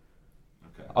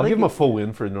 Okay. I'll give him a full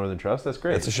win for Northern Trust. That's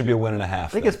great. It should be a win and a half.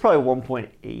 I think it's probably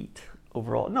 1.8.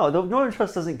 overall. No, the Northern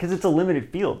Trust doesn't, because it's a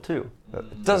limited field too.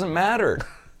 It doesn't matter.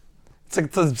 It's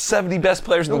like the 70 best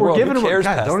players in the We're world. giving Who him cares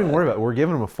God, past don't even that? worry about it. We're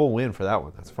giving him a full win for that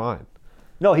one. That's fine.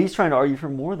 No, he's trying to argue for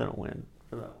more than a win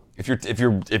for that one.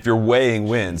 If you're weighing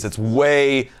wins, it's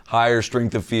way higher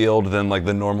strength of field than like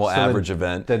the normal average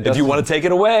event. If you want to take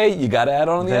it away, you got to add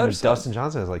on the other side. Dustin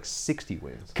Johnson has like 60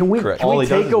 wins. Can we Correct. All he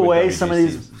does take is win away some of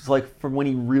WGCs. these, like from when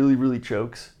he really, really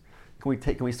chokes?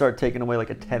 Can we start taking away like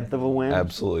a tenth of a win?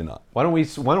 Absolutely not. Why don't we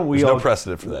There's all no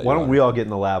precedent for that. Why Your don't Honor. we all get in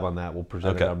the lab on that? We'll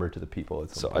present Okay. a number to the people.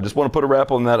 So I just want to put a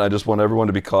wrap on that. I just want everyone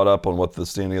to be caught up on what the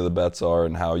standing of the bets are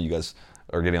and how you guys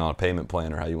are getting on a payment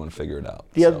plan or how you want to figure it out.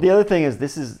 The So- other thing is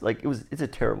this is like it's a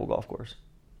terrible golf course.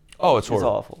 Oh, it's It's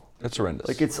horrible. awful. It's horrendous.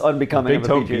 Like it's unbecoming Big of a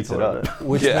toe PGA pizza. Tour.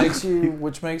 Which Yeah. makes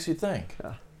you think.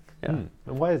 Yeah. And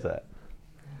why is that?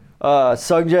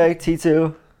 Sungjae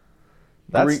T2.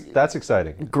 That's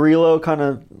exciting. Grillo kind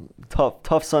of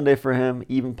tough Sunday for him.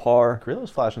 Even par. Grillo's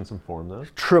flashing some form though.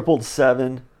 Tripled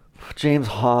 7. James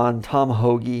Hahn, Tom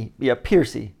Hoagie. Yeah,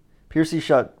 Piercy. Piercy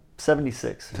shot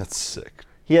 76. That's sick.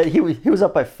 He was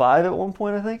up by 5 at one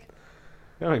point, I think.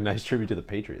 Kind of a nice tribute to the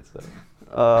Patriots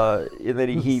though. And then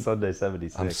he Sunday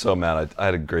 76. I'm so mad. I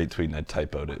had a great tweet and I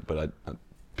typoed it, but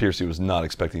Piercy was not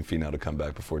expecting Finau to come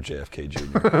back before JFK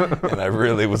Jr. And I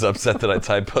really was upset that I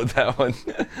typoed that one.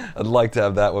 I'd like to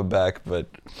have that one back, but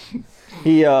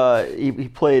he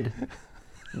played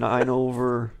 9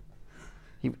 over.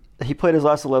 He played his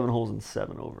last 11 holes in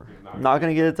 7 over. Not going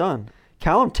to get it done.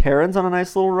 Callum Tarrant's on a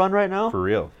nice little run right now. For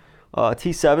real.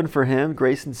 T7 for him.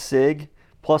 Grayson Sigg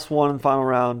 +1 in the final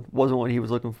round wasn't what he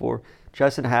was looking for.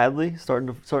 Justin Hadley starting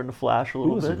to flash a Who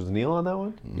little was bit. it? Was Neil on that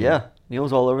one? Yeah, Neil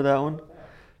was all over that one.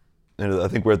 and I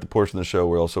think we're at the portion of the show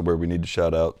where we need to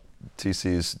shout out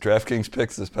TC's DraftKings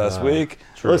picks this past week.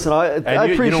 Listen, I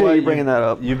appreciate you bringing that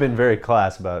up. You've been very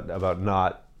class about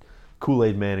not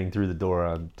Kool-Aid Manning through the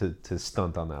door to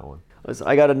stunt on that one. Listen,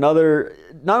 I got another.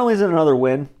 Not only is it another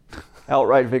win,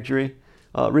 outright victory.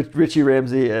 Richie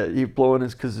Ramsey, he blowing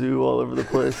his kazoo all over the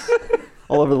place,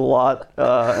 all over the lot.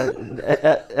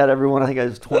 At everyone, I think I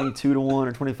was 22-1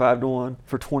 or 25-1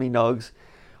 for 20 nugs.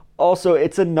 Also,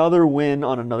 it's another win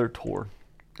on another tour.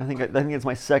 I think it's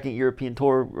my second European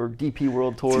tour or DP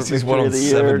World Tour. TC's victory won on of the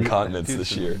 7 year. continents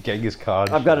this year. Genghis Khan.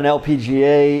 I've got an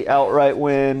LPGA outright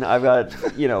win. I've got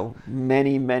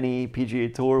many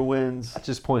PGA Tour wins. That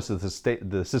just points to the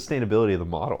sustainability of the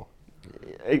model.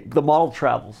 The model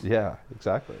travels. Yeah,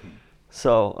 exactly.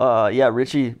 So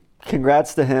Richie,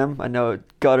 congrats to him. I know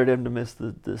it gutted him to miss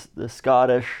the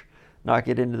Scottish, not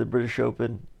get into the British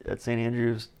Open at St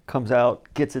Andrews. Comes out,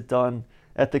 gets it done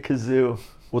at the kazoo.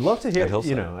 Would love to hear, At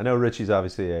Hillside. I know Richie's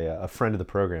obviously a friend of the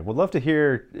program. Would love to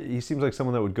hear, he seems like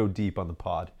someone that would go deep on the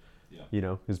pod.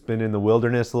 Yeah. Who's been in the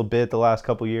wilderness a little bit the last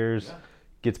couple years,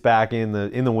 gets back in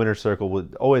the winner circle.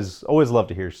 Would always love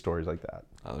to hear stories like that.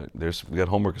 We got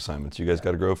homework assignments. You guys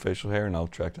got to grow facial hair, and I'll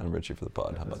track down Richie for the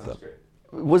pod. How about that?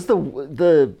 Was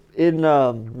the in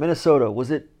Minnesota, was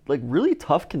it like really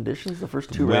tough conditions the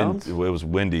first 2 rounds? It was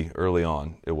windy early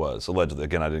on. It was allegedly.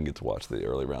 Again, I didn't get to watch the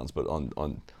early rounds, but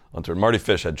on tour, Marty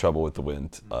Fish had trouble with the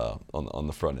wind on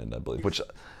the front end, I believe. Which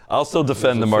I'll still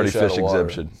defend the Marty fish out Fish of water.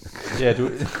 exemption. Yeah,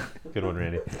 good one,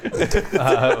 Randy.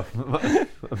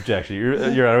 Objection.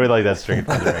 You're I really like that string.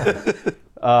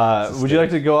 Would you like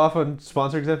to go off on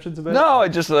sponsor exemptions a bit? No,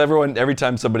 every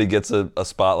time somebody gets a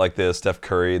spot like this, Steph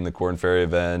Curry in the Corn Ferry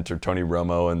event or Tony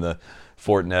Romo in the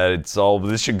Fortinet, it's all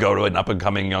this should go to an up and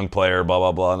coming young player, blah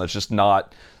blah blah, and that's just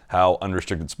not how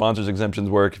unrestricted sponsors exemptions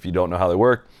work. If you don't know how they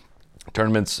work,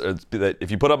 tournaments,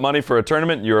 if you put up money for a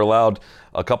tournament, you're allowed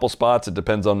a couple spots. It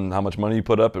depends on how much money you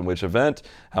put up in which event,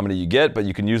 how many you get, but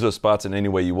you can use those spots in any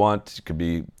way you want. It could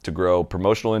be to grow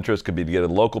promotional interest, could be to get a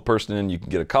local person in, you can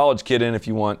get a college kid in if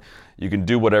you want. You can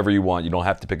do whatever you want. You don't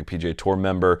have to pick a PGA Tour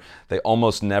member. They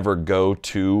almost never go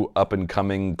to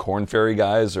up-and-coming Corn Ferry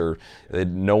guys, or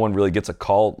no one really gets a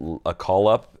call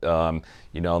up,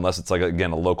 unless it's like, again,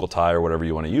 a local tie or whatever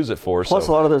you want to use it for. Plus,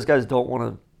 a lot of those guys don't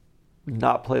want to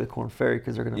not play the Corn Ferry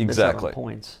because they're going to miss out on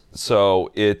points.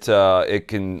 So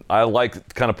I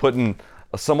like kind of putting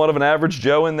somewhat of an average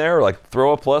Joe in there, like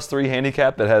throw a +3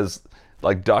 handicap that has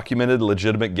like documented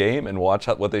legitimate game and watch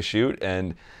what they shoot.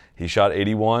 And he shot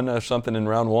 81 or something in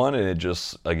round 1, and it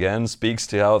just, again, speaks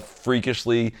to how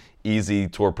freakishly easy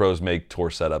tour pros make tour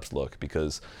setups look,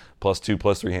 because +2,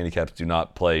 +3 handicaps do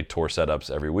not play tour setups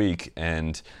every week.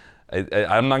 And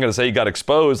I'm not going to say you got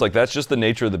exposed. Like, that's just the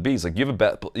nature of the beast. Like, you have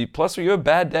a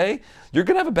bad day, you're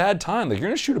going to have a bad time. Like, you're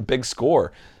going to shoot a big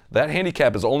score. That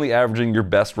handicap is only averaging your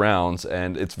best rounds,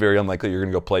 and it's very unlikely you're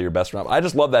going to go play your best round. I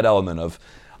just love that element of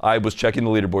I was checking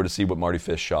the leaderboard to see what Marty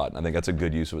Fish shot, and I think that's a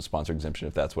good use of a sponsor exemption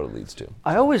if that's what it leads to.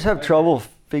 I always have trouble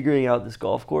figuring out this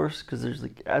golf course because there's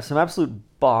like some absolute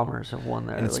bombers have won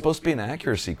there. And it's supposed to be an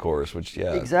accuracy course, which,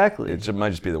 yeah. Exactly. It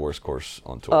might just be the worst course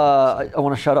on tour. I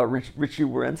want to shout out Richie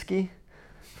Wierenski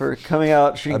for coming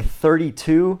out shooting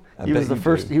 32. He was the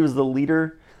first. He was the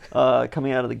leader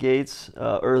coming out of the gates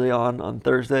early on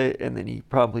Thursday, and then he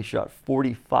probably shot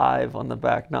 45 on the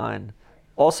back nine.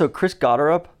 Also, Chris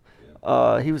Gotterup,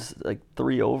 he was like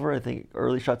 3 over, I think,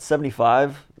 early, shot 75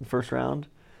 in the first round.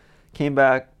 Came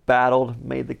back, battled,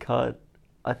 made the cut.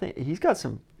 I think he's got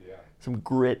some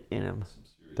grit in him.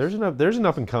 There's an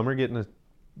up and comer getting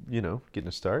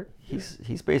a start.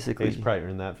 He's basically. He's probably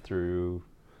earned that through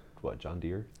what, John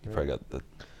Deere? You probably got the.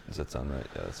 Does that sound right?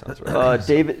 Yeah, that sounds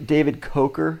right. David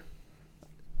Coker,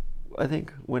 I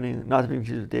think, winning. Not to be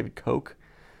confused with David Koch,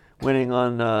 winning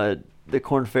on the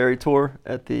Korn Ferry Tour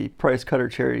at the Price Cutter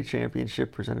Charity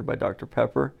Championship presented by Dr.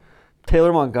 Pepper.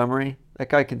 Taylor Montgomery, that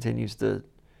guy continues to.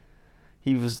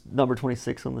 He was number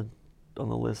 26 on the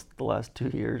list the last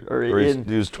 2 years.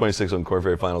 He was 26 on Korn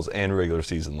Ferry Finals and regular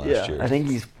season last year. I think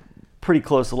he's pretty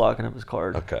close to locking up his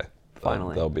card. Okay,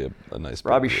 finally. That'll be a nice.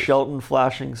 Robbie Shelton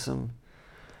flashing some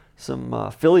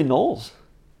Philly Knowles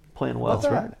playing well.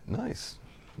 That's right. Nice.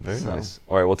 Very nice.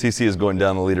 All right, well, TC is going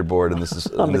down the leaderboard, and this is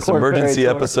this emergency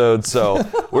episode, so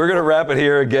we're going to wrap it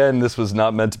here. Again, this was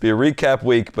not meant to be a recap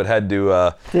week, but had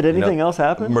to... Did anything else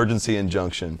happen? Emergency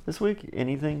injunction. This week?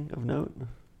 Anything of note?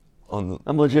 I'm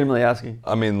legitimately asking.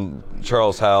 I mean,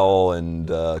 Charles Howell and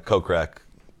Kokrak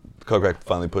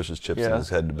finally pushes chips in his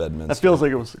head to Bedminster. That feels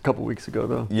like it was a couple weeks ago,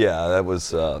 though. Yeah, that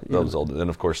was old. And,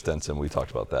 of course, Stenson, we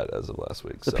talked about that as of last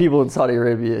week. The people in Saudi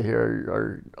Arabia here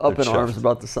are up in arms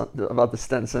about the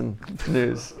Stenson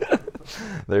news.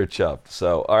 They're chuffed.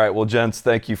 So, all right, well, gents,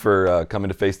 thank you for coming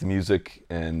to Face the Music,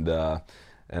 and I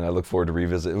look forward to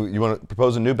revisiting. You want to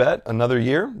propose a new bet? Another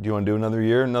year? Do you want to do another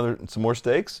year? Some more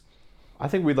stakes? I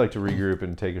think we'd like to regroup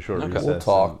and take a short recess. We'll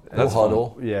talk. We'll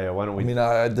huddle. Yeah, why don't we?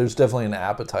 I mean, there's definitely an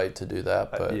appetite to do that,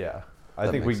 but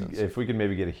I think if we can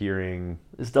maybe get a hearing.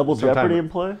 Is Double Jeopardy in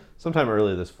play? Sometime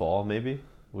early this fall, maybe.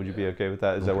 Would you be okay with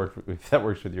that? Does that work? If that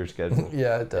works with your schedule?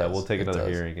 Yeah, it does. Yeah, we'll take another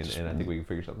hearing, and I think we can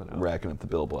figure something out. Racking up the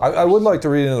billboard. I would like to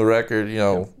read into the record.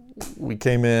 We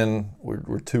came in.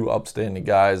 We're two upstanding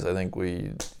guys. I think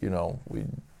we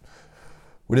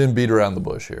didn't beat around the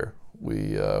bush here.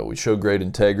 We showed great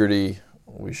integrity.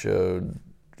 We showed,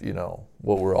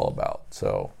 what we're all about.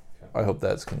 So I hope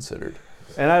that's considered.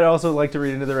 And I'd also like to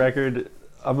read into the record,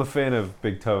 I'm a fan of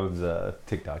Big Tone's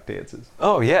TikTok dances.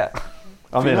 Oh, yeah.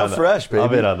 I'm in on that. Fresh, baby.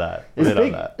 I'm in on that.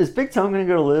 Is Big Tone going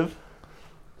to go to Live?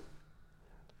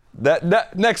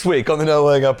 That next week on the No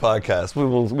Laying Up podcast,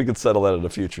 we can settle that at a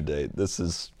future date. This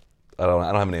is, I don't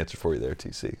have an answer for you there,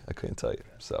 TC. I couldn't tell you.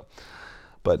 So,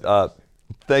 but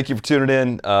thank you for tuning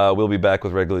in. We'll be back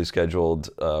with regularly scheduled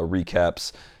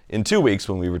recaps in 2 weeks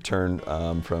when we return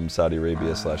from Saudi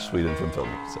Arabia / Sweden from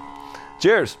filming. So,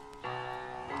 cheers.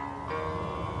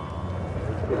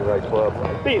 Be the right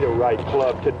club. Be the right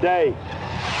club today.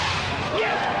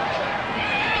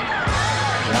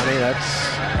 Johnny,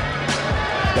 that's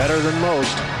better than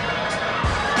most.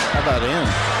 How about in?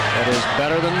 That is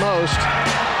better than most.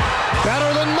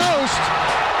 Better than most.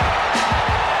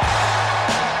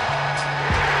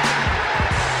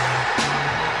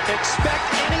 Expect